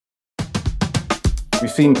We've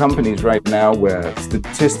seen companies right now where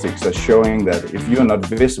statistics are showing that if you're not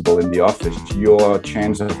visible in the office, your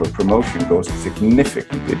chance of a promotion goes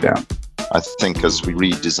significantly down. I think as we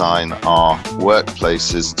redesign our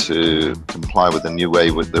workplaces to comply with the new way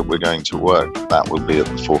that we're going to work, that will be at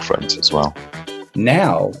the forefront as well.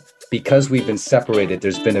 Now, because we've been separated,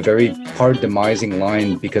 there's been a very hard demising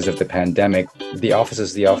line because of the pandemic. The office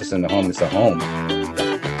is the office and the home is the home.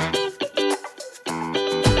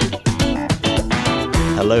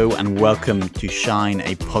 Hello and welcome to Shine,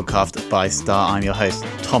 a podcast by Star. I'm your host,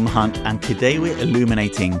 Tom Hunt, and today we're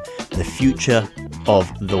illuminating the future of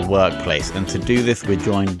the workplace. And to do this, we're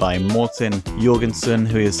joined by Morten Jorgensen,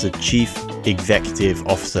 who is the Chief Executive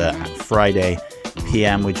Officer at Friday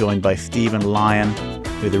PM. We're joined by Stephen Lyon,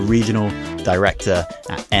 who is the Regional Director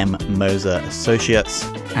at M. Moser Associates,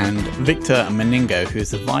 and Victor Meningo, who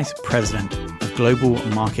is the Vice President of Global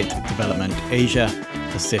Market Development Asia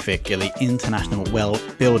Pacific at the International Well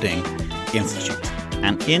Building Institute.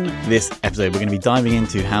 And in this episode, we're going to be diving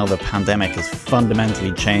into how the pandemic has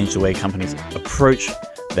fundamentally changed the way companies approach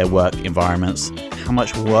their work environments, how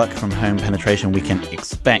much work from home penetration we can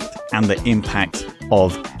expect, and the impact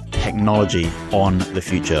of technology on the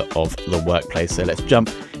future of the workplace. So let's jump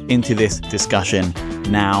into this discussion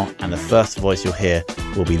now. And the first voice you'll hear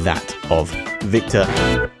will be that of Victor.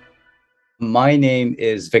 My name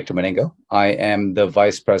is Victor Meningo. I am the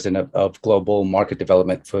Vice President of Global Market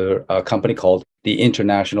Development for a company called the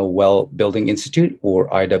International Well Building Institute, or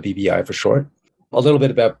IWBI for short. A little bit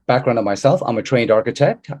about background on myself. I'm a trained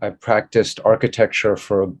architect. I practiced architecture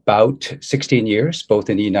for about 16 years, both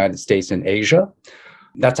in the United States and Asia.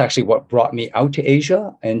 That's actually what brought me out to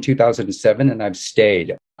Asia in 2007, and I've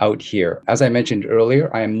stayed out here. As I mentioned earlier,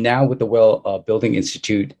 I am now with the Well Building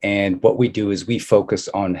Institute, and what we do is we focus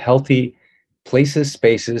on healthy places,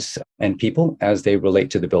 spaces, and people as they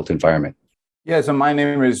relate to the built environment. Yeah, so my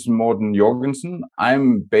name is Morten Jorgensen.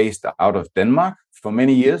 I'm based out of Denmark. For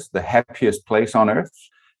many years, the happiest place on earth.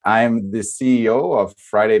 I'm the CEO of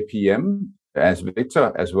Friday PM, as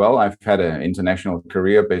Victor as well. I've had an international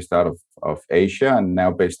career based out of Asia and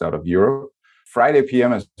now based out of Europe. Friday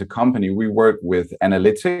PM as a company, we work with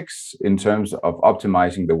analytics in terms of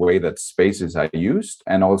optimizing the way that spaces are used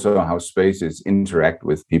and also how spaces interact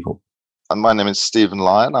with people. My name is Stephen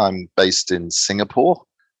Lyon. I'm based in Singapore.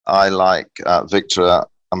 I, like Victor,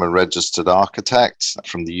 I'm a registered architect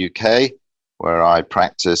from the UK, where I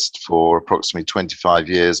practiced for approximately 25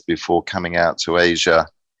 years before coming out to Asia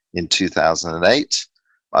in 2008.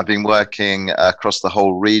 I've been working across the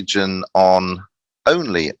whole region on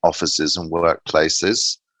only offices and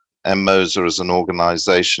workplaces. M. Moser is an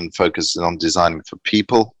organization focusing on designing for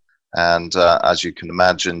people. And as you can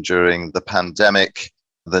imagine, during the pandemic,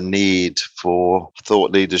 the need for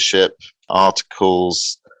thought leadership,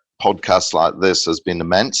 articles, podcasts like this has been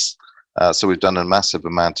immense. So we've done a massive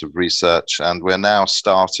amount of research, and we're now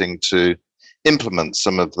starting to implement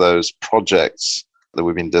some of those projects that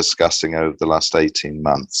we've been discussing over the last 18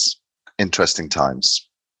 months. Interesting times.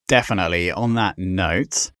 Definitely. On that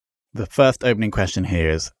note, the first opening question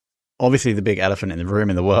here is, obviously the big elephant in the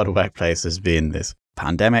room in the world workplace has been this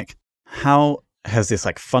pandemic. How has this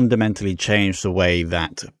fundamentally changed the way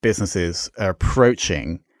that businesses are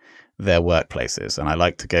approaching their workplaces? And I'd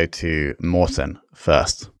like to go to Morten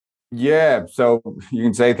first. Yeah, so you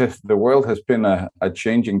can say that the world has been a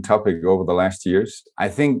changing topic over the last years. I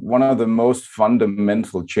think one of the most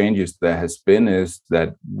fundamental changes there has been is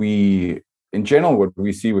that we, in general, what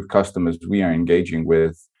we see with customers we are engaging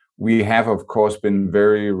with, we have, of course, been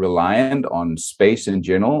very reliant on space in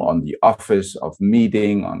general, on the office, of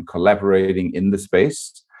meeting, on collaborating in the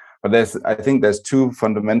space. But I think there's two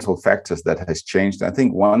fundamental factors that has changed. I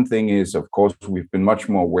think one thing is, of course, we've been much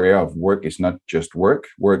more aware of work is not just work.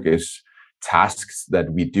 Work is tasks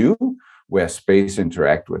that we do where space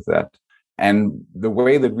interact with that. And the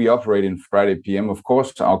way that we operate in Friday PM, of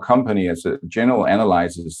course, our company as a general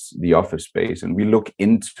analyzes the office space and we look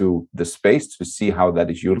into the space to see how that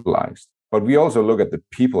is utilized. But we also look at the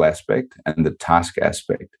people aspect and the task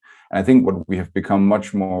aspect. And I think what we have become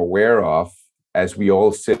much more aware of as we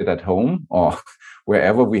all sit at home or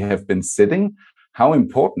wherever we have been sitting, how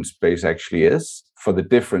important space actually is for the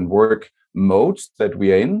different work modes that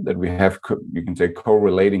we are in, that we have, you can say,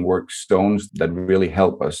 correlating work stones that really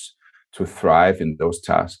help us to thrive in those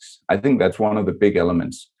tasks. I think that's one of the big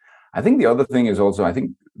elements. I think the other thing is also, I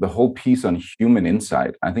think the whole piece on human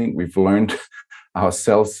insight. I think we've learned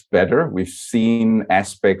ourselves better. We've seen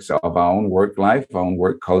aspects of our own work life, our own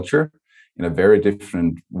work culture in a very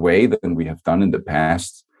different way than we have done in the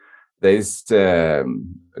past. There's a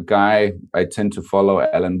guy I tend to follow,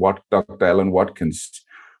 Dr. Alan Watkins,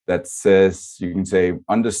 that says, you can say,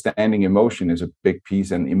 understanding emotion is a big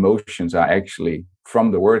piece, and emotions are actually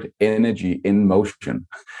from the word energy in motion.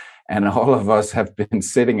 And all of us have been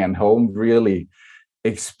sitting at home really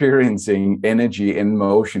experiencing energy in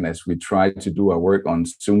motion as we try to do our work on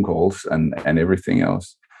Zoom calls and everything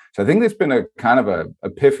else. So I think there's been a kind of a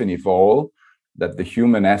epiphany for all, that the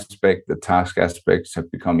human aspect, the task aspects have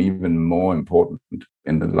become even more important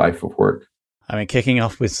in the life of work. I mean, kicking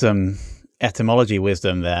off with some etymology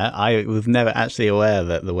wisdom there, I was never actually aware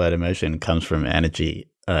that the word emotion comes from energy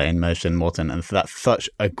in motion, Morten. And that's such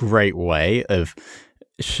a great way of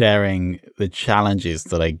sharing the challenges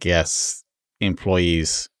that I guess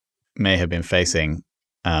employees may have been facing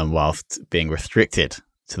whilst being restricted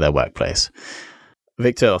to their workplace.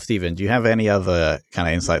 Victor or Stephen, do you have any other kind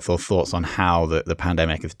of insights or thoughts on how the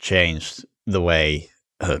pandemic has changed the way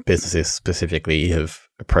businesses specifically have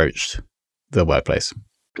approached the workplace?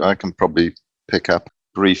 I can probably pick up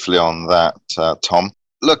briefly on that, Tom.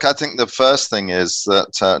 Look, I think the first thing is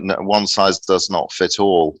that one size does not fit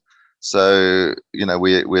all. So,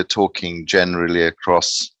 we're talking generally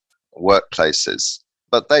across workplaces,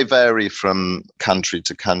 but they vary from country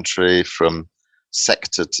to country, from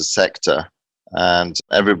sector to sector, and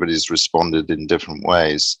everybody's responded in different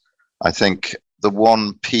ways. I think the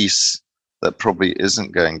one piece that probably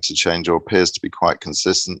isn't going to change or appears to be quite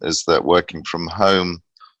consistent is that working from home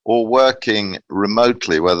or working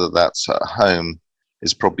remotely, whether that's at home,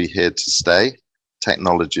 is probably here to stay.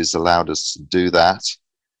 Technology's allowed us to do that.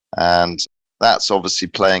 And that's obviously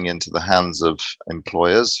playing into the hands of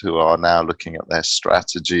employers who are now looking at their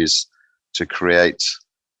strategies to create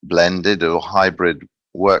blended or hybrid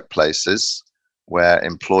workplaces where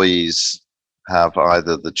employees have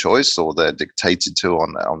either the choice or they're dictated to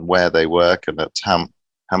on where they work and at how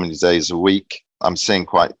many days a week. I'm seeing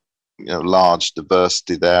quite large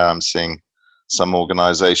diversity there. I'm seeing some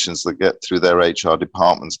organizations that get through their HR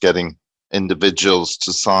departments getting individuals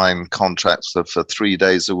to sign contracts for 3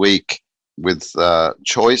 days a week with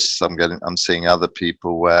choice. I'm seeing other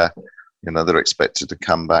people where they're expected to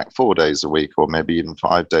come back 4 days a week or maybe even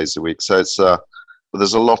 5 days a week. So it's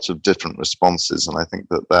there's a lot of different responses, and I think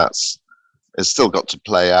it's still got to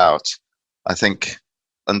play out. I think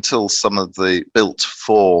until some of the built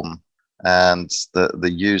form and the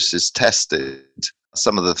use is tested,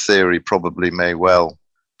 some of the theory probably may well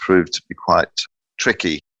prove to be quite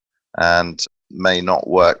tricky and may not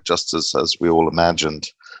work just as we all imagined.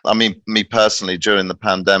 I mean, me personally, during the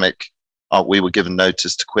pandemic, we were given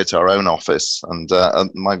notice to quit our own office. And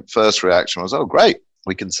my first reaction was, oh, great,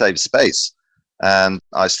 we can save space. And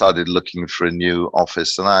I started looking for a new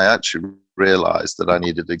office. And I actually realized that I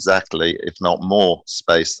needed exactly, if not more,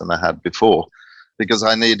 space than I had before, because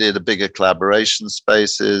I needed a bigger collaboration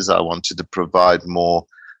spaces. I wanted to provide more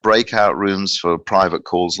breakout rooms for private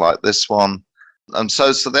calls like this one. And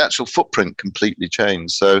so the actual footprint completely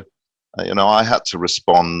changed. So, I had to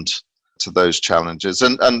respond to those challenges.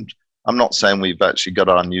 And I'm not saying we've actually got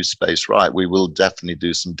our new space right. We will definitely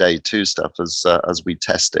do some day two stuff as we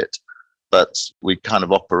test it. But we kind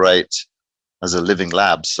of operate as a living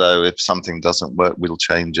lab. So if something doesn't work, we'll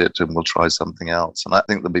change it and we'll try something else. And I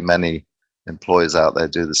think there'll be many employers out there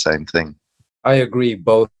do the same thing. I agree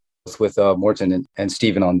both with Morten and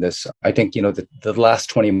Stephen on this. I think, the last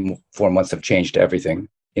 24 months have changed everything,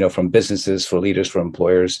 from businesses, for leaders, for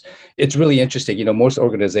employers. It's really interesting. Most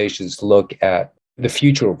organizations look at the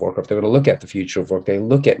future of work. If they're going to look at the future of work, they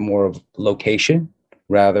look at more of location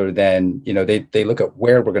rather than, they look at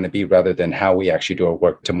where we're going to be rather than how we actually do our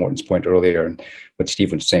work, to Morten's point earlier and what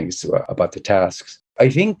Stephen was saying about the tasks. I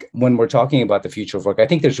think when we're talking about the future of work, I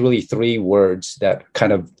think there's really 3 words that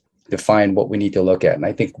kind of define what we need to look at. And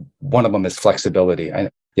I think one of them is flexibility.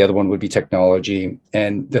 The other one would be technology.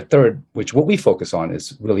 And the third, which what we focus on,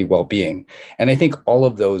 is really well-being. And I think all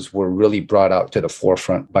of those were really brought out to the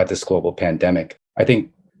forefront by this global pandemic. I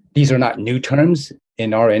think these are not new terms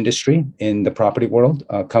in our industry, in the property world.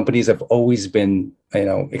 Companies have always been,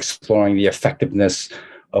 exploring the effectiveness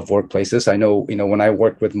of workplaces. I know, when I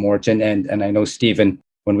worked with Morten and I know Stephen,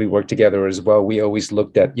 when we worked together as well, we always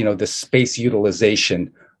looked at, the space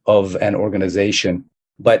utilization of an organization.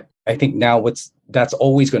 But I think now that's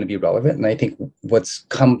always going to be relevant. And I think what's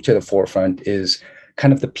come to the forefront is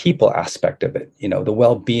kind of the people aspect of it, the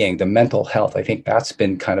well-being, the mental health. I think that's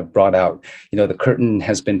been kind of brought out. The curtain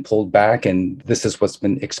has been pulled back, and this is what's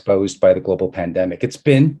been exposed by the global pandemic. It's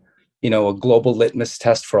been, a global litmus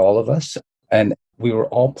test for all of us. And we were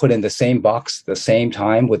all put in the same box, the same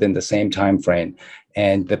time, within the same time frame.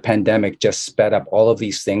 And the pandemic just sped up all of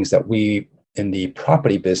these things that we in the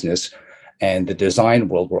property business and the design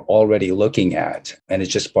world were already looking at, and it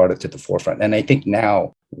just brought it to the forefront. And I think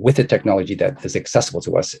now with the technology that is accessible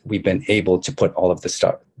to us, we've been able to put all of the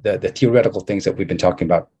stuff, the theoretical things that we've been talking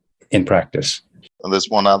about in practice. And there's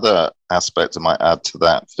one other aspect I might add to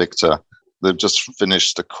that, Victor. They've just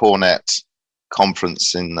finished the CoreNet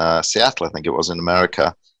conference in Seattle, I think it was, in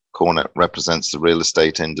America. CoreNet represents the real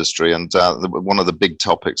estate industry. And one of the big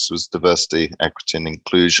topics was diversity, equity, and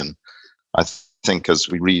inclusion. I think as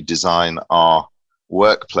we redesign our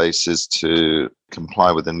workplaces to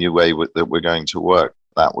comply with the new way that we're going to work,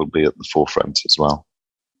 that will be at the forefront as well.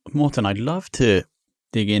 Morten, I'd love to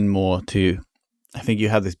dig in more to, I think you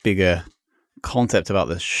have this bigger concept about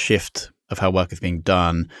the shift of how work is being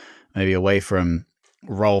done, maybe away from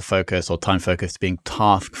role focus or time focus to being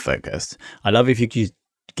task focused. I'd love if you could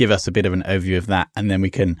give us a bit of an overview of that, and then we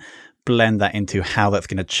can blend that into how that's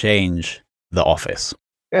going to change the office.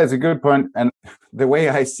 Yeah, it's a good point. And the way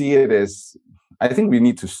I see it is, I think we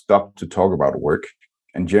need to stop to talk about work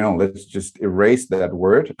in general. Let's just erase that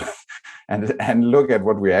word and look at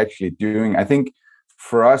what we're actually doing. I think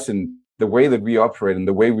for us, in the way that we operate and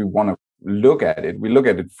the way we want to look at it, we look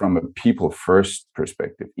at it from a people first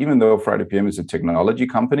perspective. Even though Friday PM is a technology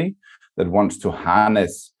company that wants to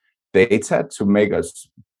harness data to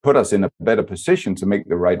put us in a better position to make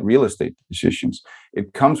the right real estate decisions,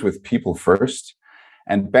 it comes with people first.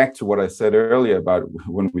 And back to what I said earlier about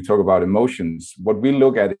when we talk about emotions, what we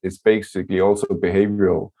look at is basically also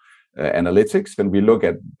behavioral analytics, and we look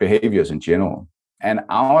at behaviors in general. And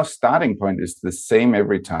our starting point is the same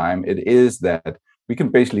every time. It is that we can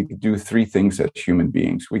basically do three things as human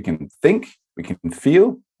beings. We can think, we can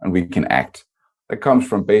feel, and we can act. That comes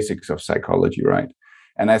from basics of psychology, right?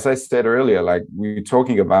 And as I said earlier, like we're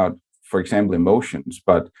talking about, for example, emotions,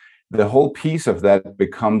 but the whole piece of that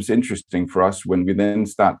becomes interesting for us when we then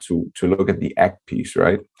start to look at the act piece,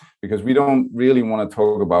 right? Because we don't really want to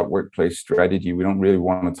talk about workplace strategy. We don't really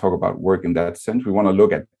want to talk about work in that sense. We want to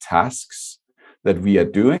look at tasks that we are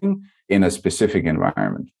doing in a specific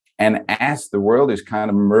environment. And as the world is kind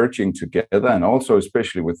of merging together, and also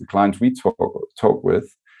especially with the clients we talk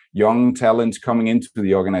with, young talents coming into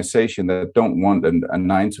the organization that don't want a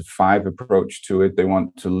 9-to-5 approach to it. They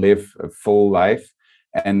want to live a full life.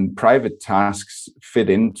 And private tasks fit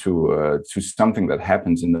into to something that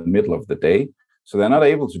happens in the middle of the day. So they're not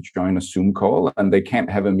able to join a Zoom call and they can't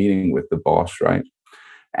have a meeting with the boss, right?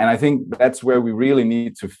 And I think that's where we really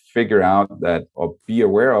need to figure out that, or be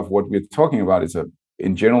aware of what we're talking about is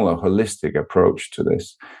in general, a holistic approach to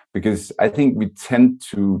this. Because I think we tend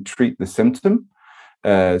to treat the symptom.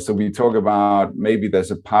 So we talk about maybe there's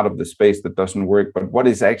a part of the space that doesn't work, but what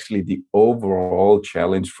is actually the overall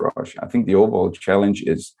challenge for us? I think the overall challenge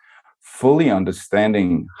is fully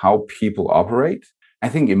understanding how people operate. I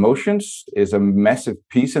think emotions is a massive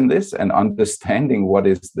piece in this, and understanding what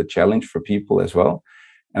is the challenge for people as well.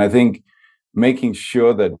 And I think making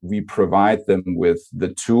sure that we provide them with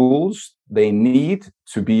the tools they need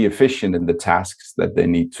to be efficient in the tasks that they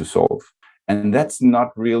need to solve. And that's not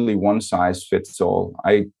really one size fits all.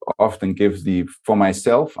 I often give for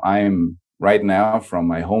myself, I'm right now from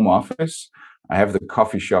my home office. I have the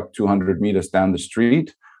coffee shop 200 meters down the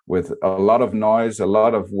street with a lot of noise, a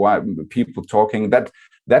lot of people talking.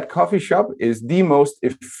 That coffee shop is the most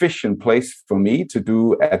efficient place for me to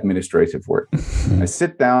do administrative work. I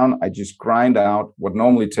sit down, I just grind out what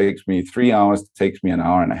normally takes me 3 hours, takes me an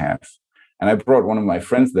hour and a half. And I brought one of my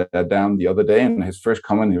friends there down the other day, and his first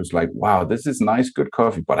comment, he was like, wow, this is nice, good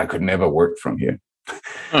coffee, but I could never work from here.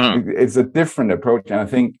 It's a different approach. And I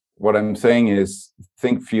think what I'm saying is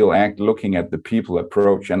think, feel, act, looking at the people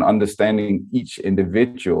approach and understanding each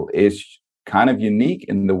individual is kind of unique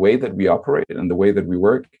in the way that we operate and the way that we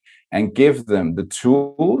work, and give them the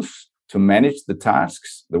tools to manage the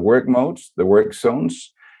tasks, the work modes, the work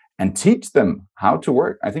zones, and teach them how to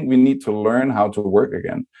work. I think we need to learn how to work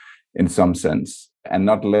again, in some sense, and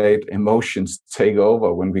not let emotions take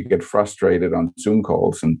over when we get frustrated on Zoom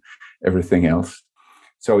calls and everything else.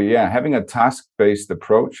 So yeah, having a task-based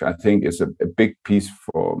approach, I think, is a big piece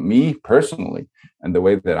for me personally and the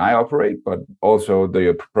way that I operate, but also the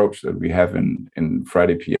approach that we have in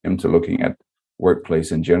Friday PM to looking at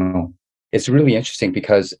workplace in general. It's really interesting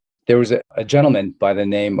because there was a gentleman by the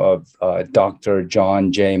name of Dr.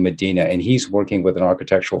 John J. Medina, and he's working with an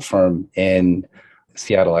architectural firm in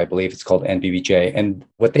Seattle, I believe it's called NBBJ. And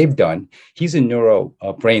what they've done, he's a neuro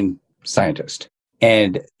brain scientist,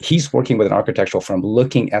 and he's working with an architectural firm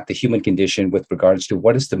looking at the human condition with regards to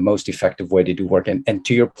what is the most effective way to do work. And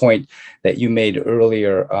to your point that you made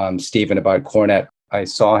earlier, Stephen, about CoreNet, I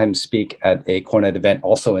saw him speak at a CoreNet event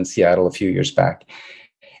also in Seattle a few years back.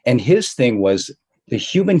 And his thing was the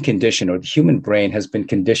human condition or the human brain has been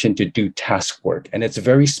conditioned to do task work, and it's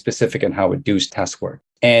very specific in how it does task work.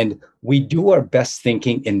 And we do our best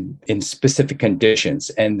thinking in specific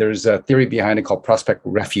conditions. And there's a theory behind it called prospect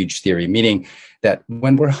refuge theory, meaning that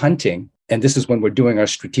when we're hunting, and this is when we're doing our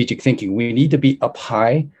strategic thinking, we need to be up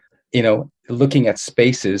high, looking at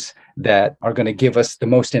spaces that are going to give us the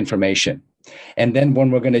most information. And then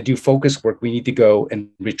when we're going to do focus work, we need to go and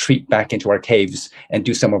retreat back into our caves and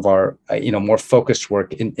do some of our, more focused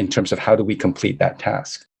work in terms of how do we complete that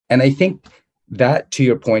task. And I think that, to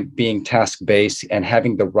your point, being task-based and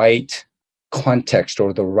having the right context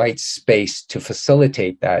or the right space to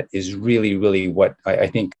facilitate that is really, really what I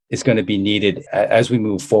think is going to be needed as we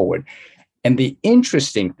move forward. And the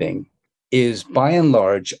interesting thing is, by and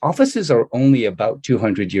large, offices are only about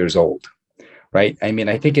 200 years old, right? I mean,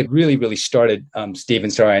 I think it really, really started, Stephen,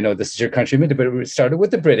 sorry, I know this is your countryman, but it started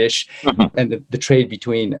with the British and the trade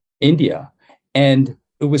between India. And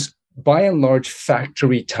it was, by and large,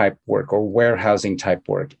 factory type work or warehousing type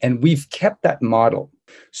work. And we've kept that model.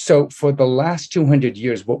 So for the last 200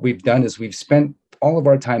 years, what we've done is we've spent all of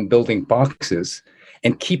our time building boxes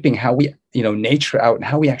and keeping how we, nature out and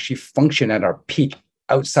how we actually function at our peak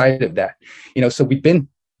outside of that. So we've been,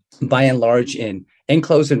 by and large, in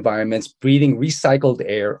enclosed environments, breathing recycled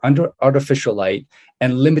air under artificial light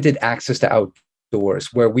and limited access to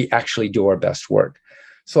outdoors where we actually do our best work.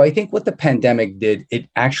 So I think what the pandemic did, it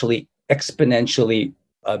actually exponentially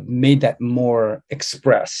made that more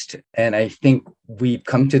expressed. And I think we've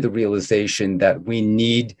come to the realization that we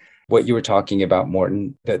need what you were talking about,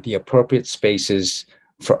 Morten, that the appropriate spaces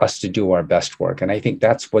for us to do our best work. And I think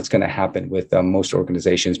that's what's going to happen with most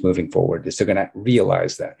organizations moving forward, is they're going to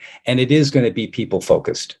realize that. And it is going to be people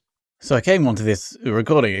focused. So I came onto this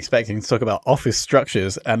recording expecting to talk about office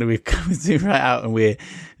structures, and we've come right out, and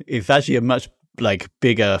it's actually a much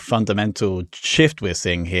bigger fundamental shift we're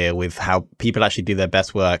seeing here with how people actually do their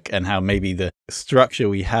best work, and how maybe the structure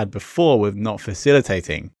we had before was not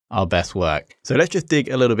facilitating our best work. So let's just dig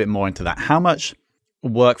a little bit more into that. How much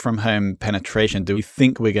work from home penetration do we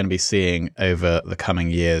think we're going to be seeing over the coming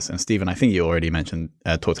years? And Stephen, I think you already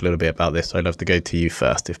talked a little bit about this, so I'd love to go to you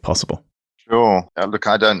first if possible. Sure. Look,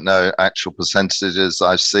 I don't know actual percentages.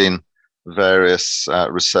 I've seen various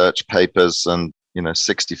research papers, and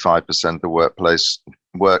 65% of the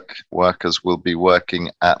workers will be working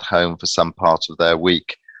at home for some part of their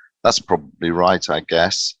week. That's probably right, I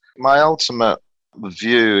guess. My ultimate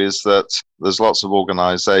view is that there's lots of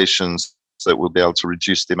organizations that will be able to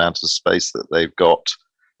reduce the amount of space that they've got,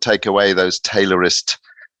 take away those Taylorist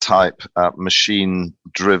type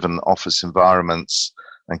machine-driven office environments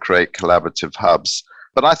and create collaborative hubs.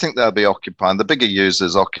 But I think they'll be occupying, the bigger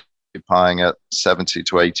users occupying at 70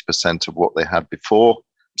 to 80% of what they had before.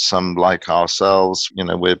 Some, like ourselves,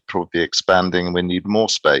 we're probably expanding and we need more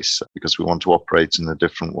space because we want to operate in a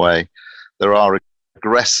different way. There are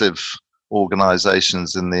aggressive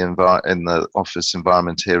organizations in the office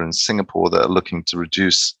environment here in Singapore that are looking to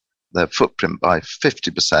reduce their footprint by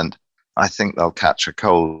 50%. I think they'll catch a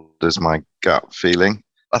cold, is my gut feeling.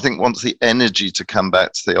 I think once the energy to come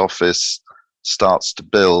back to the office starts to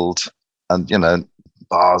build, and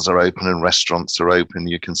bars are open and restaurants are open,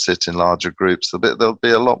 you can sit in larger groups, there'll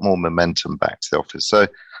be a lot more momentum back to the office.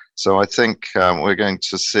 So I think we're going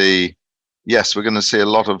to see a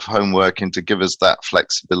lot of home working to give us that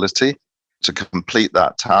flexibility to complete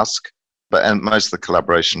that task. And most of the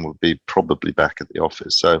collaboration will be probably back at the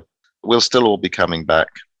office. So we'll still all be coming back,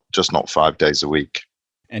 just not 5 days a week.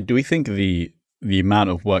 And do we think the amount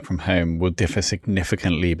of work from home will differ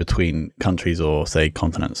significantly between countries or, say,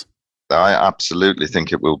 continents? I absolutely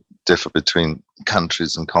think it will differ between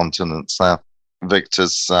countries and continents.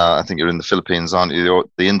 Victor's, I think you're in the Philippines, aren't you?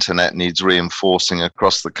 The internet needs reinforcing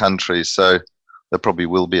across the country. So there probably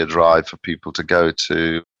will be a drive for people to go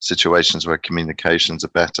to situations where communications are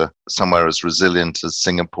better. Somewhere as resilient as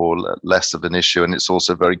Singapore, less of an issue. And it's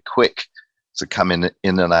also very quick to come in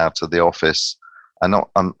and out of the office.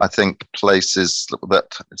 I think places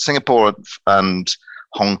that Singapore and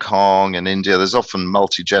Hong Kong and India, there's often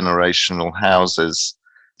multi-generational houses,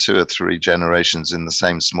 2 or 3 generations in the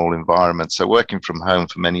same small environment. So working from home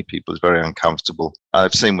for many people is very uncomfortable.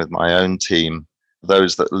 I've seen with my own team,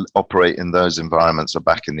 those that operate in those environments are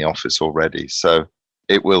back in the office already. So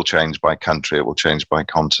it will change by country, it will change by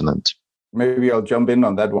continent. Maybe I'll jump in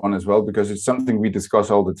on that one as well, because it's something we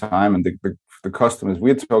discuss all the time, and the customers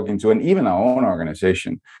we're talking to, and even our own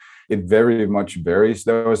organization, it very much varies.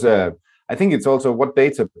 I think it's also what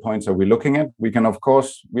data points are we looking at. We can, of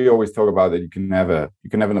course, we always talk about that you can have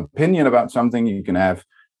an opinion about something, you can have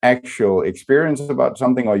actual experience about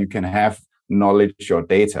something, or you can have knowledge or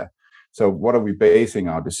data. So what are we basing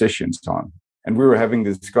our decisions on? And we were having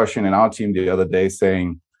this discussion in our team the other day,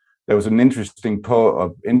 saying there was an interesting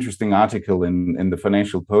article in the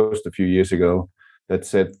Financial Post a few years ago that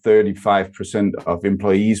said 35% of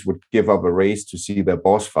employees would give up a raise to see their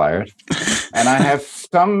boss fired. And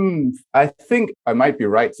I think I might be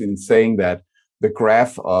right in saying that the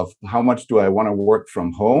graph of how much do I want to work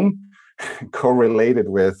from home correlated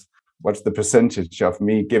with what's the percentage of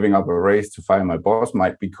me giving up a raise to fire my boss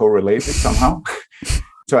might be correlated somehow.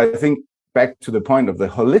 So I think back to the point of the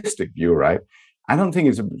holistic view, right? I don't think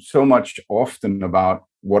it's so much often about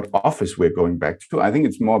what office we're going back to. I think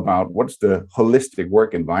it's more about what's the holistic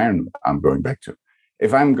work environment I'm going back to.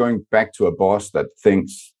 If I'm going back to a boss that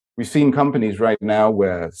thinks, we've seen companies right now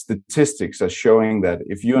where statistics are showing that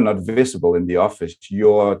if you're not visible in the office,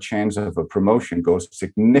 your chance of a promotion goes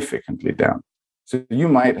significantly down. So you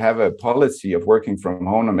might have a policy of working from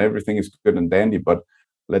home and everything is good and dandy, but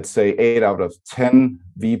let's say 8 out of 10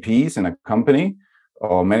 VPs in a company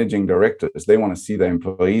or managing directors, they want to see their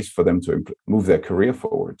employees for them to move their career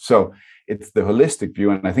forward. So it's the holistic view.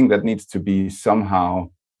 And I think that needs to be somehow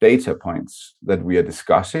data points that we are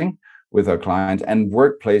discussing with our clients. And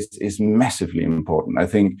workplace is massively important. I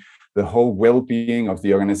think the whole well-being of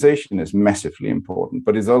the organization is massively important,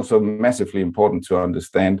 but it's also massively important to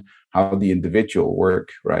understand how the individual work,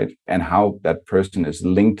 right? And how that person is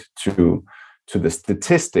linked to the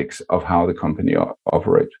statistics of how the company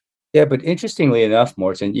operates. Yeah, but interestingly enough,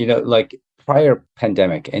 Morten, like prior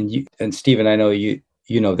pandemic, and Stephen, I know you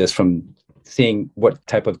know this from seeing what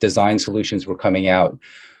type of design solutions were coming out.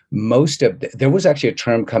 There was actually a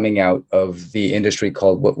term coming out of the industry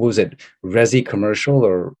called, what was it, Resi commercial,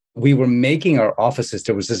 or we were making our offices,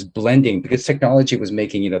 there was this blending because technology was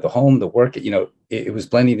making, the home, the work, it was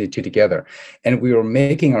blending the two together. And we were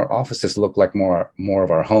making our offices look like more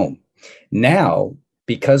of our home. Now,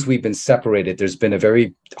 because we've been separated, there's been a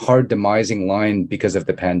very hard demising line because of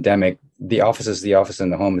the pandemic. The office is the office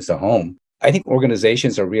and the home is the home. I think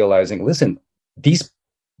organizations are realizing, listen, these,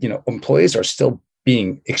 employees are still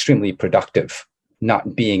being extremely productive,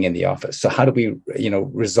 not being in the office. So how do we,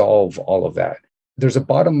 resolve all of that? There's a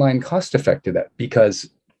bottom line cost effect to that because,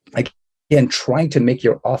 again, trying to make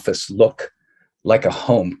your office look like a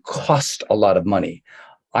home cost a lot of money.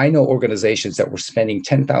 I know organizations that were spending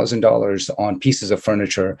 $10,000 on pieces of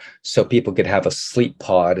furniture so people could have a sleep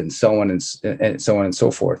pod and so on and so on and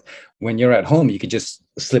so forth. When you're at home, you could just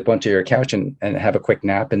slip onto your couch and have a quick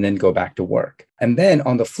nap and then go back to work. And then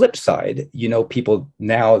on the flip side, people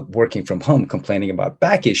now working from home complaining about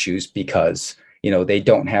back issues because they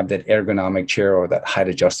don't have that ergonomic chair or that height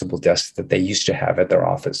adjustable desk that they used to have at their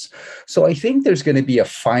office. So I think there's going to be a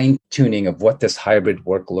fine tuning of what this hybrid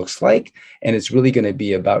work looks like. And it's really going to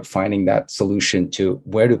be about finding that solution to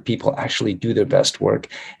where do people actually do their best work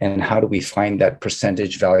and how do we find that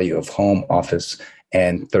percentage value of home, office,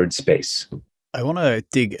 and third space. I want to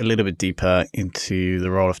dig a little bit deeper into the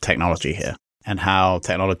role of technology here and how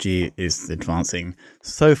technology is advancing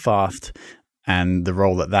so fast and the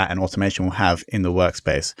role that and automation will have in the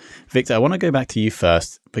workspace. Victor, I want to go back to you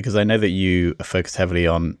first, because I know that you are focused heavily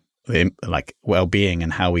on well-being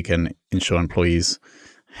and how we can ensure employees'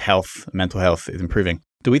 health, mental health is improving.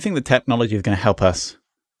 Do we think that technology is going to help us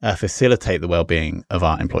facilitate the well-being of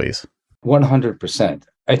our employees? 100%.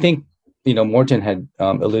 I think, Morten had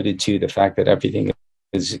alluded to the fact that everything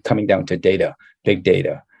is coming down to data, big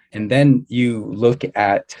data. And then you look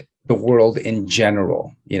at the world in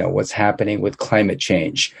general, what's happening with climate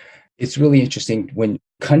change. It's really interesting when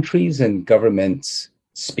countries and governments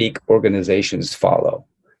speak, organizations follow.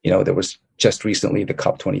 There was just recently the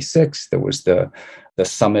COP26. There was the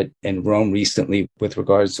summit in Rome recently with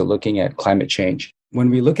regards to looking at climate change.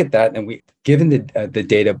 When we look at that and given the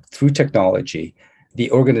data through technology,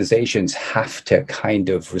 the organizations have to kind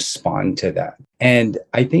of respond to that. And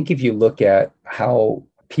I think if you look at how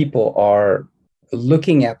people are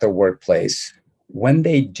looking at the workplace, when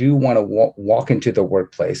they do want to walk into the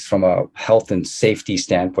workplace from a health and safety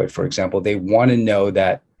standpoint, for example, they want to know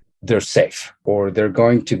that they're safe or there's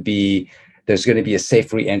going to be a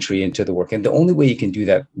safe re-entry into the work. And the only way you can do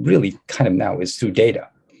that really kind of now is through data.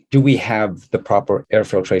 Do we have the proper air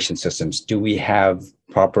filtration systems? Do we have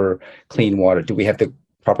proper clean water? Do we have the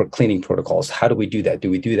proper cleaning protocols? How do we do that?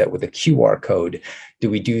 Do we do that with a QR code? Do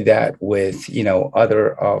we do that with,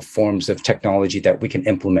 other forms of technology that we can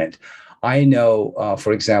implement? I know,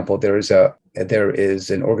 for example, there is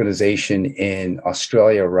an organization in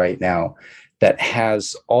Australia right now that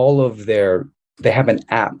has they have an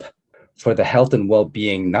app for the health and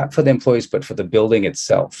well-being, not for the employees, but for the building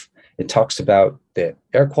itself. It talks about the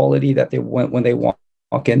air quality that they want when they walk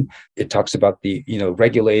walk in. It talks about the,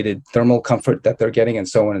 regulated thermal comfort that they're getting and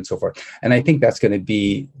so on and so forth. And I think that's going to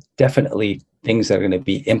be definitely things that are going to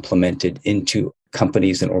be implemented into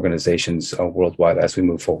companies and organizations worldwide as we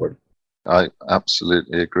move forward. I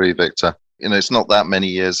absolutely agree, Victor. It's not that many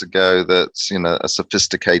years ago that, a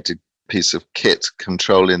sophisticated piece of kit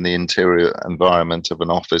controlling the interior environment of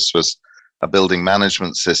an office was a building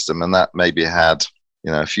management system. And that maybe had,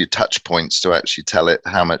 a few touch points to actually tell it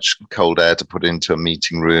how much cold air to put into a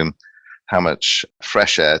meeting room, how much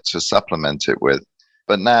fresh air to supplement it with.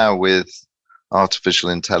 But now with artificial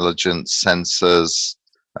intelligence, sensors,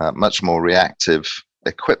 much more reactive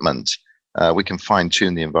equipment, we can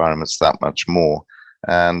fine-tune the environments that much more.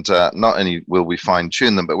 And not only will we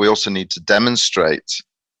fine-tune them, but we also need to demonstrate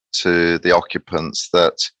to the occupants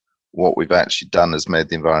that what we've actually done has made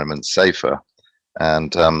the environment safer.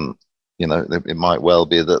 And, it might well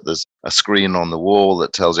be that there's a screen on the wall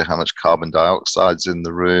that tells you how much carbon dioxide's in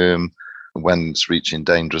the room, when it's reaching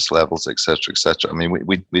dangerous levels, et cetera, et cetera. I mean,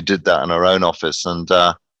 we did that in our own office, and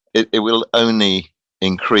it will only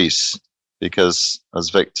increase because,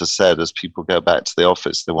 as Victor said, as people go back to the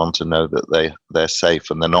office, they want to know that they're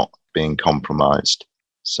safe and they're not being compromised.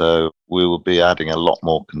 So we will be adding a lot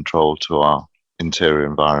more control to our interior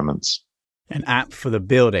environments. An app for the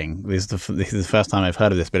building. This is the first time I've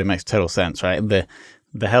heard of this, but it makes total sense, right?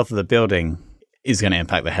 The health of the building is going to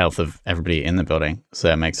impact the health of everybody in the building.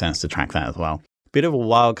 So it makes sense to track that as well. Bit of a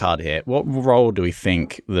wild card here. What role do we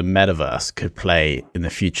think the metaverse could play in the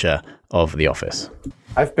future of the office?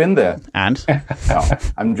 I've been there. And? No,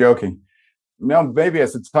 I'm joking. Maybe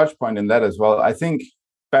as a touch point in that as well. I think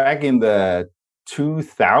back in the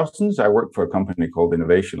 2000s, I worked for a company called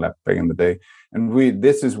Innovation Lab back in the day. And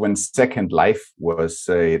this is when Second Life was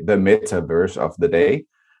the metaverse of the day.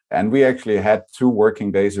 And we actually had 2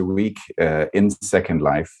 working days a week in Second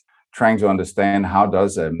Life, trying to understand how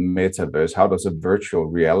does a metaverse, how does a virtual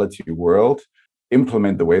reality world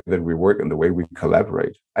implement the way that we work and the way we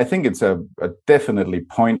collaborate. I think it's a definitely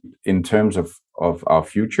point in terms of our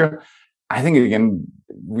future. I think, again,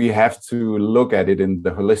 we have to look at it in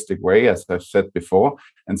the holistic way, as I've said before,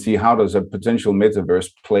 and see how does a potential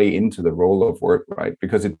metaverse play into the role of work, right?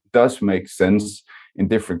 Because it does make sense in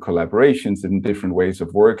different collaborations, in different ways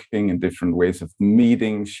of working, in different ways of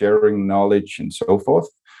meeting, sharing knowledge, and so forth.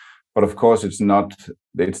 But of course, it's not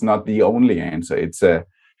the only answer.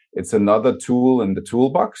 It's another tool in the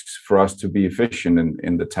toolbox for us to be efficient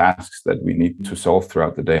in the tasks that we need to solve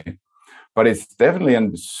throughout the day. But it's definitely a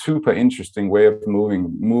super interesting way of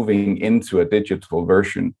moving into a digital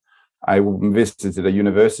version. I visited a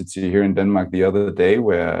university here in Denmark the other day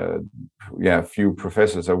where, a few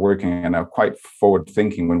professors are working and are quite forward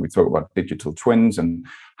thinking when we talk about digital twins and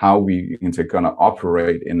how we are going to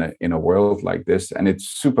operate in a world like this. And it's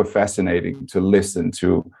super fascinating to listen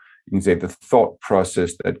to, the thought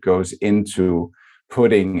process that goes into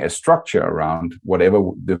putting a structure around whatever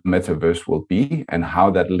the metaverse will be and how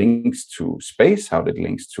that links to space, how that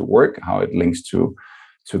links to work, how it links to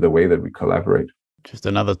the way that we collaborate. Just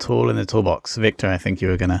another tool in the toolbox. Victor, I think you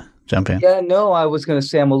were going to jump in. Yeah, no, I was going to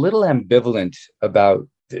say I'm a little ambivalent about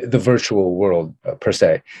the virtual world per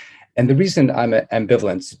se. And the reason I'm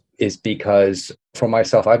ambivalent is because for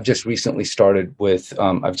myself, I've just recently joined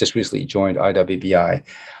IWBI.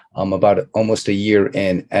 About almost a year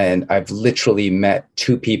in, and I've literally met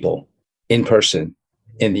 2 people in person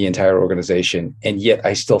in the entire organization, and yet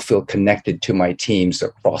I still feel connected to my teams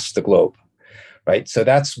across the globe, right? So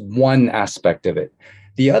that's one aspect of it.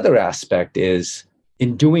 The other aspect is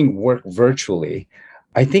in doing work virtually,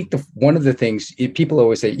 I think one of the things people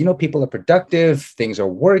always say, people are productive, things are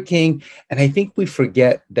working, and I think we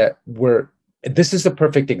forget that this is a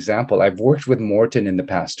perfect example. I've worked with Morten in the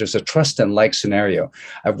past. There's a trust and like scenario.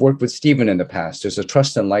 I've worked with Stephen in the past. There's a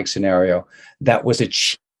trust and like scenario that was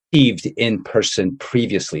achieved in person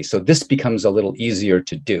previously. So this becomes a little easier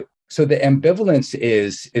to do. So the ambivalence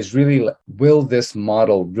is really, will this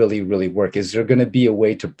model really, really work? Is there going to be a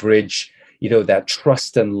way to bridge, that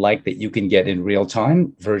trust and like that you can get in real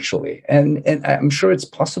time virtually? And I'm sure it's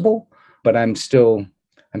possible, but I'm still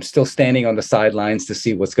standing on the sidelines to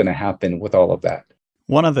see what's going to happen with all of that.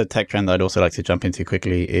 One other tech trend that I'd also like to jump into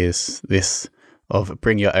quickly is this of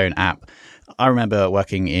bring your own app. I remember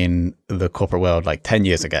working in the corporate world like 10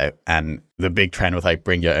 years ago, and the big trend was like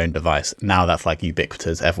bring your own device. Now that's like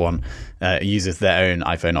ubiquitous. Everyone uses their own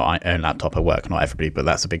iPhone or own laptop at work. Not everybody, but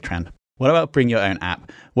that's a big trend. What about bring your own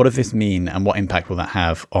app? What does this mean, and what impact will that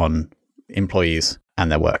have on employees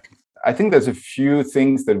and their work? I think there's a few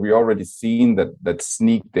things that we already seen that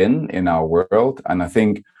sneaked in our world. And I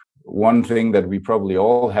think one thing that we probably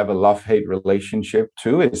all have a love-hate relationship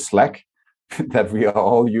to is Slack. that we are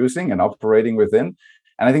all using and operating within.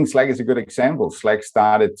 And I think Slack is a good example. Slack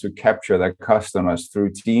started to capture their customers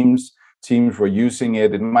through Teams. Teams were using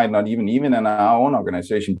it. It might not even in our own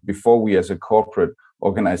organization, before we as a corporate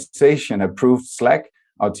organization approved Slack,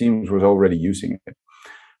 our teams was already using it.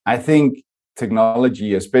 I think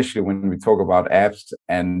technology, especially when we talk about apps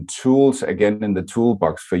and tools, again, in the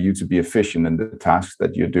toolbox for you to be efficient in the tasks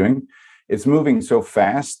that you're doing, it's moving so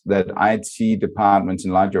fast that IT departments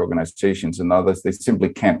in larger organizations and others, they simply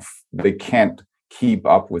can't keep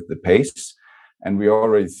up with the pace. And we're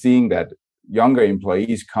already seeing that younger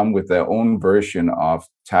employees come with their own version of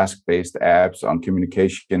task-based apps, on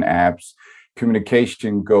communication apps.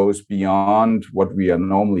 Communication goes beyond what we are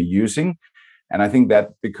normally using. And I think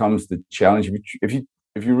that becomes the challenge.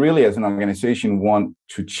 If you really, as an organization, want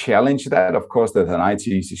to challenge that, of course, there's an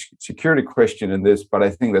IT security question in this, but I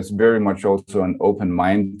think that's very much also an open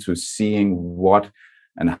mind to seeing what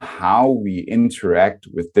and how we interact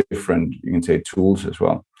with different, you can say, tools as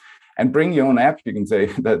well. And bring your own app, you can say,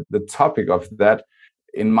 that the topic of that.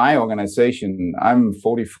 In my organization, I'm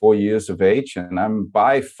 44 years of age, and I'm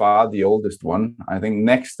by far the oldest one. I think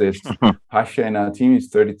next is Pasha in our team is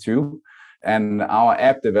 32. And our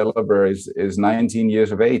app developer is 19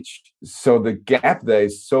 years of age. So the gap there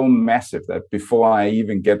is so massive that before I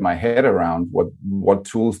even get my head around what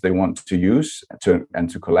tools they want to use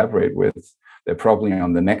to collaborate with, they're probably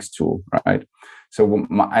on the next tool, right? So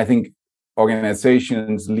I think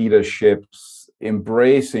organizations, leaderships,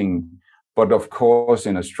 embracing, but of course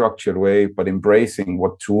in a structured way, but embracing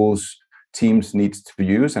what tools teams need to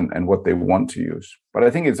use and what they want to use. But I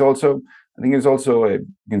think it's also you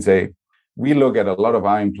can say, we look at a lot of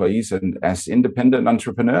our employees and as independent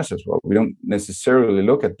entrepreneurs as well. We don't necessarily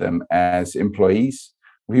look at them as employees.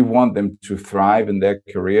 We want them to thrive in their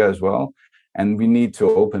career as well. And we need to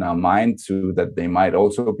open our mind to that they might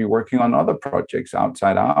also be working on other projects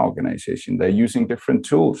outside our organization. They're using different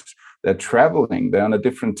tools. They're traveling. They're on a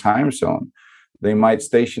different time zone. They might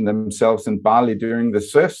station themselves in Bali during the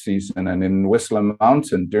surf season and in Whistler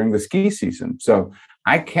Mountain during the ski season. So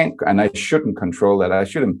I can't and I shouldn't control that. I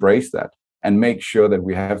should embrace that and make sure that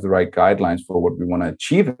we have the right guidelines for what we want to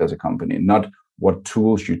achieve as a company, not what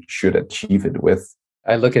tools you should achieve it with.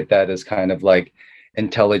 I look at that as kind of like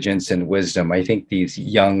intelligence and wisdom. I think these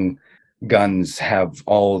young guns have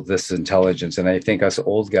all of this intelligence. And I think us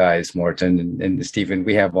old guys, Morten and Stephen,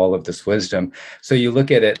 we have all of this wisdom. So you look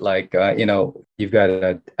at it like, you've got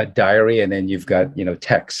a diary and then you've got,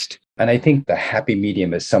 text. And I think the happy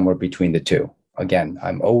medium is somewhere between the two. Again,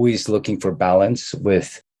 I'm always looking for balance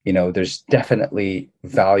with, there's definitely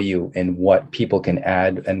value in what people can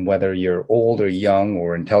add. And whether you're old or young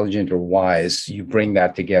or intelligent or wise, you bring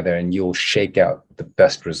that together and you'll shake out the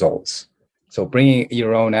best results. So bringing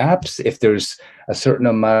your own apps, if there's a certain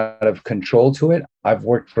amount of control to it, I've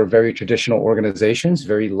worked for very traditional organizations,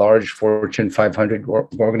 very large Fortune 500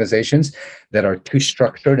 organizations that are too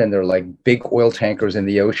structured and they're like big oil tankers in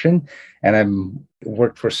the ocean. And I've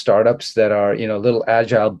worked for startups that are, little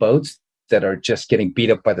agile boats that are just getting beat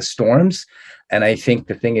up by the storms. And I think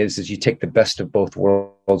the thing is you take the best of both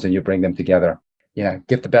worlds and you bring them together.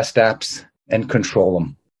 Get the best apps and control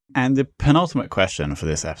them. And the penultimate question for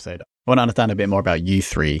this episode, I want to understand a bit more about you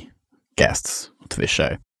three guests to this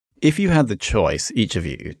show. If you had the choice, each of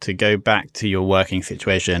you, to go back to your working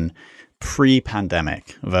situation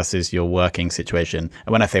pre-pandemic versus your working situation,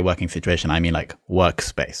 and when I say working situation, I mean like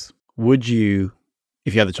workspace, would you,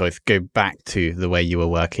 if you had the choice, go back to the way you were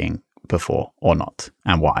working before or not,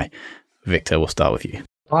 and why? Victor, we'll start with you.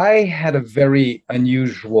 I had a very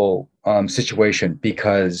unusual situation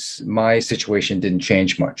because my situation didn't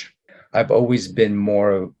change much. I've always been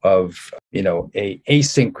more of a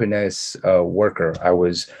asynchronous worker. I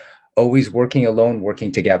was always working alone,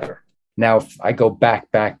 working together. Now, if I go back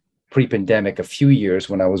pre-pandemic, a few years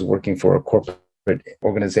when I was working for a corporate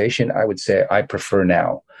organization, I would say I prefer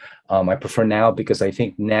now. I prefer now because I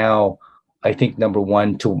think number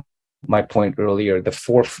one, to my point earlier,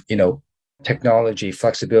 technology,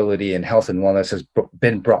 flexibility, and health and wellness has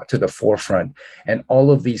been brought to the forefront. And all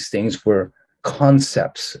of these things were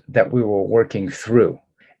concepts that we were working through.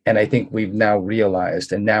 And I think we've now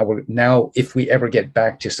realized, and now if we ever get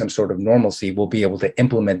back to some sort of normalcy, we'll be able to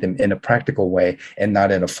implement them in a practical way and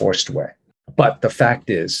not in a forced way. But the fact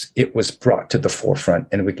is, it was brought to the forefront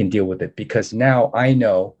and we can deal with it because now I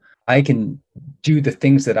know I can do the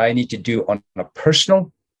things that I need to do on a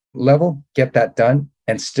personal level, get that done,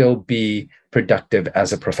 and still be productive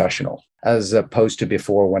as a professional, as opposed to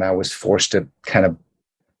before when I was forced to kind of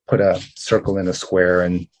put a circle in a square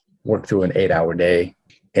and work through an 8-hour day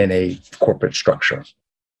in a corporate structure.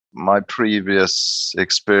 My previous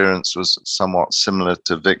experience was somewhat similar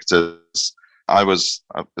to Victor's. I was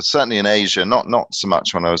certainly in Asia, not so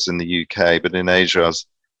much when I was in the UK, but in Asia, I've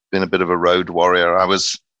been a bit of a road warrior. I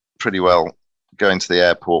was pretty well going to the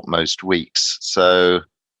airport most weeks. So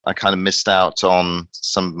I kind of missed out on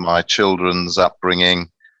some of my children's upbringing.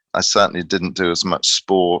 I certainly didn't do as much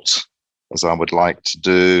sport as I would like to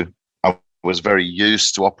do. I was very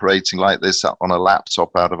used to operating like this on a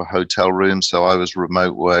laptop out of a hotel room. So I was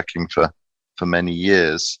remote working for many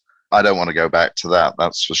years. I don't want to go back to that,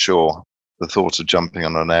 that's for sure. The thought of jumping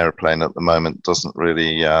on an airplane at the moment doesn't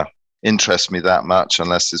really interest me that much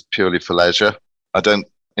unless it's purely for leisure.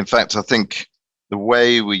 In fact, I think the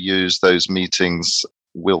way we use those meetings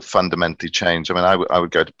will fundamentally change. I mean, I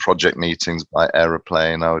would go to project meetings by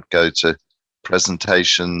aeroplane. I would go to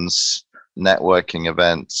presentations, networking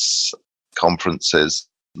events, conferences.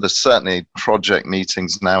 There's certainly project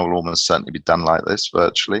meetings now will almost certainly be done like this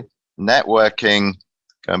virtually. Networking,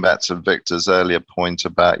 going back to Victor's earlier point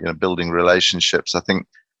about building relationships, I think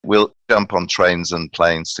we'll jump on trains and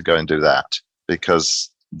planes to go and do that, because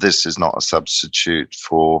this is not a substitute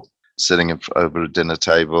for sitting over a dinner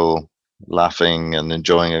table, laughing and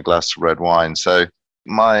enjoying a glass of red wine. So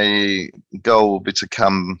my goal will be to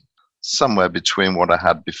come somewhere between what I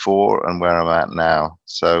had before and where I'm at now.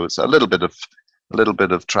 So it's a little bit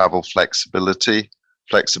of travel flexibility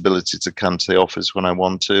to come to the office when I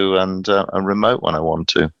want to, and remote when I want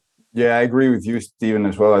to. Yeah, I agree with you, Stephen,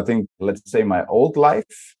 as well. I think, let's say my old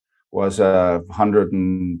life was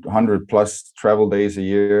 100 plus travel days a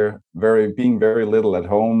year, being very little at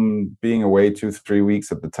home, being away 2-3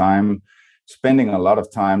 weeks at the time, spending a lot of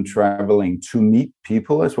time traveling to meet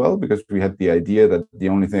people as well, because we had the idea that the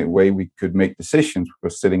only way we could make decisions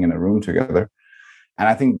was sitting in a room together. And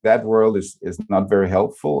I think that world is not very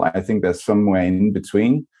helpful. I think there's somewhere in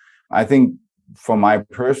between. I think from my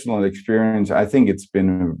personal experience, I think it's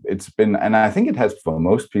been, and I think it has for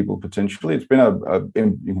most people potentially, it's been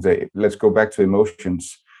you can say, let's go back to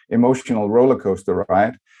emotional roller coaster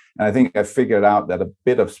ride. And I think I figured out that a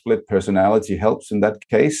bit of split personality helps in that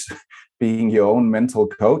case, being your own mental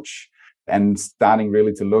coach and starting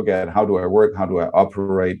really to look at how do I work, how do I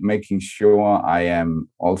operate, making sure I am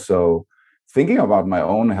also thinking about my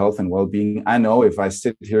own health and well-being. I know if I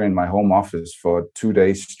sit here in my home office for 2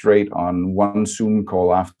 days straight on one Zoom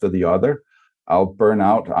call after the other, I'll burn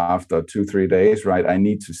out after 2-3 days, right? I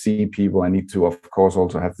need to see people. I need to, of course,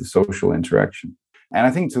 also have the social interaction. And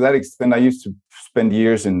I think to that extent, I used to spend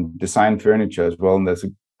years in design furniture as well. And there's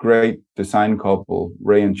a great design couple,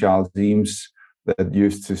 Ray and Charles Eames, that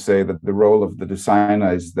used to say that the role of the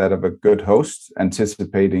designer is that of a good host,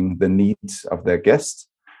 anticipating the needs of their guests.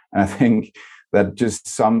 And I think that just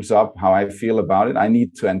sums up how I feel about it. I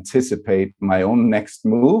need to anticipate my own next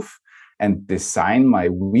move and design my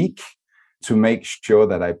week to make sure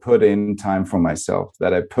that I put in time for myself,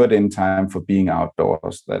 that I put in time for being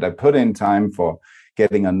outdoors, that I put in time for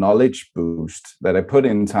getting a knowledge boost, that I put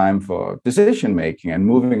in time for decision making and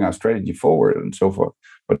moving our strategy forward and so forth.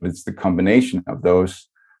 But it's the combination of those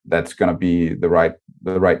that's going to be the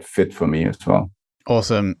right fit for me as well.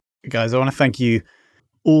 Awesome. Guys, I want to thank you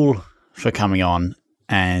all for coming on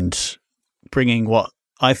and bringing what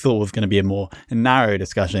I thought was going to be a more narrow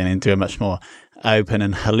discussion into a much more open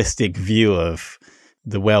and holistic view of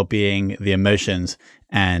the well-being, the emotions,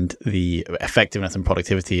 and the effectiveness and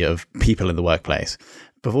productivity of people in the workplace.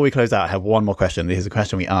 Before we close out, I have one more question. This is a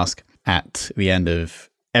question we ask at the end of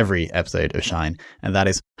every episode of Shine, and that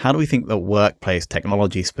is, how do we think that workplace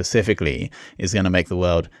technology specifically is going to make the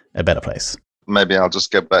world a better place? Maybe I'll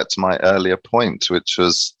just go back to my earlier point, which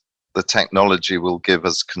was the technology will give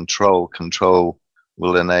us control. Control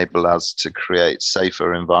will enable us to create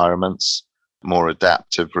safer environments, more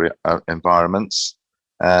adaptive environments,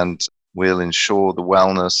 and we'll ensure the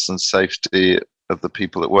wellness and safety of the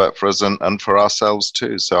people that work for us and for ourselves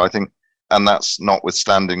too. So I think, and that's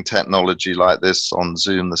notwithstanding technology like this on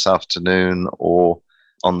Zoom this afternoon or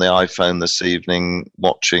on the iPhone this evening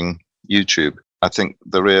watching YouTube. I think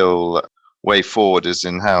the real way forward is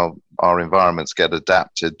in how our environments get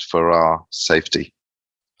adapted for our safety.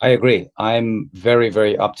 I agree. I'm very,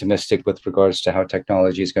 very optimistic with regards to how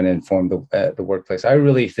technology is going to inform the workplace. I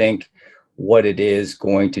really think what it is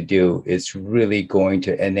going to do is really going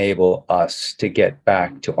to enable us to get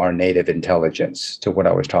back to our native intelligence, to what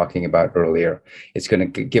I was talking about earlier. It's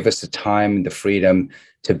going to give us the time and the freedom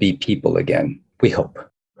to be people again, we hope.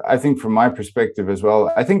 I think from my perspective as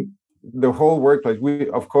well, I think the whole workplace,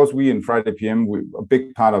 we in Friday PM, a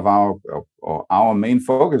big part of our main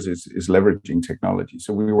focus is leveraging technology.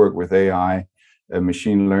 So we work with AI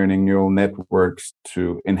machine learning, neural networks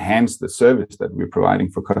to enhance the service that we're providing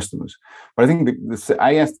for customers. But I think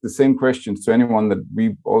I ask the same questions to anyone that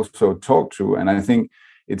we also talk to, and I think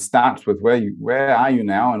it starts with where are you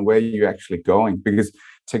now and where are you actually going? Because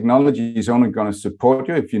technology is only going to support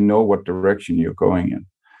you if you know what direction you're going in.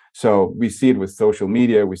 So we see it with social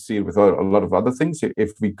media, we see it with a lot of other things.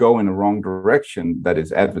 If we go in a wrong direction that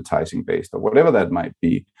is advertising based or whatever that might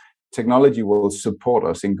be, technology will support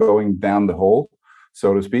us in going down the hole,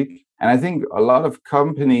 so to speak. And I think a lot of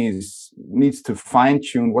companies needs to fine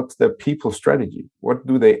tune what's their people strategy. What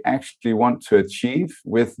do they actually want to achieve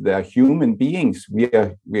with their human beings?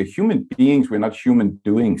 We're human beings, we're not human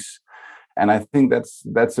doings. And I think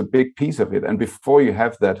that's a big piece of it. And before you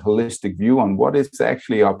have that holistic view on what is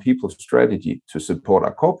actually our people strategy to support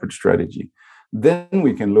our corporate strategy, then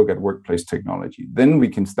we can look at workplace technology. Then we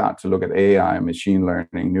can start to look at AI, machine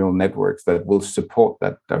learning, neural networks that will support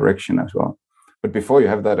that direction as well. But before you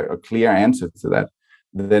have a clear answer to that,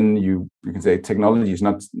 then you can say technology is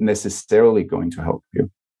not necessarily going to help you.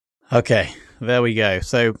 Okay, there we go.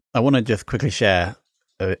 So I want to just quickly share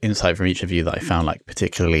an insight from each of you that I found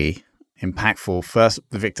particularly impactful. First,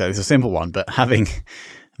 Victor, it's a simple one, but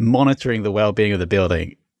monitoring the well-being of the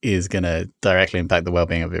building is going to directly impact the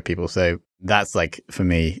well-being of your people. So that's for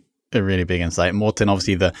me, a really big insight. Morten,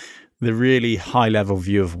 obviously the really high level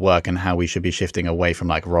view of work and how we should be shifting away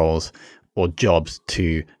from roles or jobs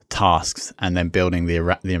to tasks, and then building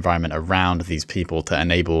the environment around these people to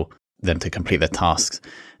enable them to complete their tasks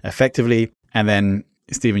effectively. And then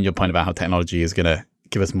Stephen, your point about how technology is going to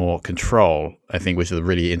give us more control, I think, which is a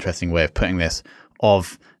really interesting way of putting this,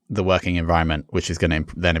 of the working environment, which is going to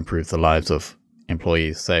then improve the lives of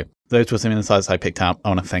employees. So those were some insights I picked up. I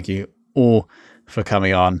want to thank you all for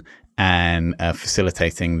coming on and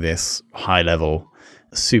facilitating this high level,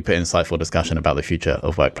 super insightful discussion about the future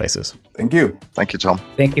of workplaces. Thank you. Thank you, Tom.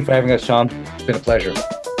 Thank you for having us, Tom. It's been a pleasure.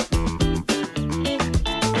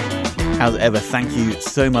 As ever, thank you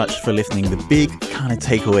so much for listening. The big kind of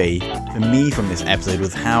takeaway for me from this episode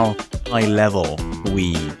was how high level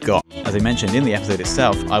we got. As I mentioned in the episode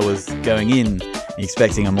itself, I was going in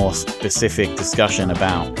expecting a more specific discussion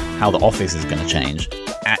about how the office is going to change.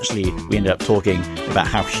 Actually, we ended up talking about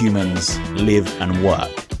how humans live and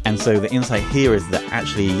work. And so the insight here is that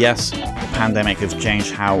actually, yes, the pandemic has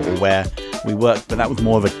changed how or where we work, but that was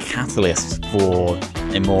more of a catalyst for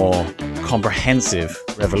a more comprehensive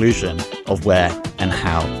revolution of where and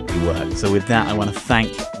how we work. So with that, I want to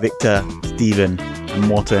thank Victor, Stephen, and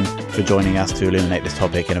Morten for joining us to illuminate this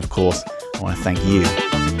topic. And of course, I want to thank you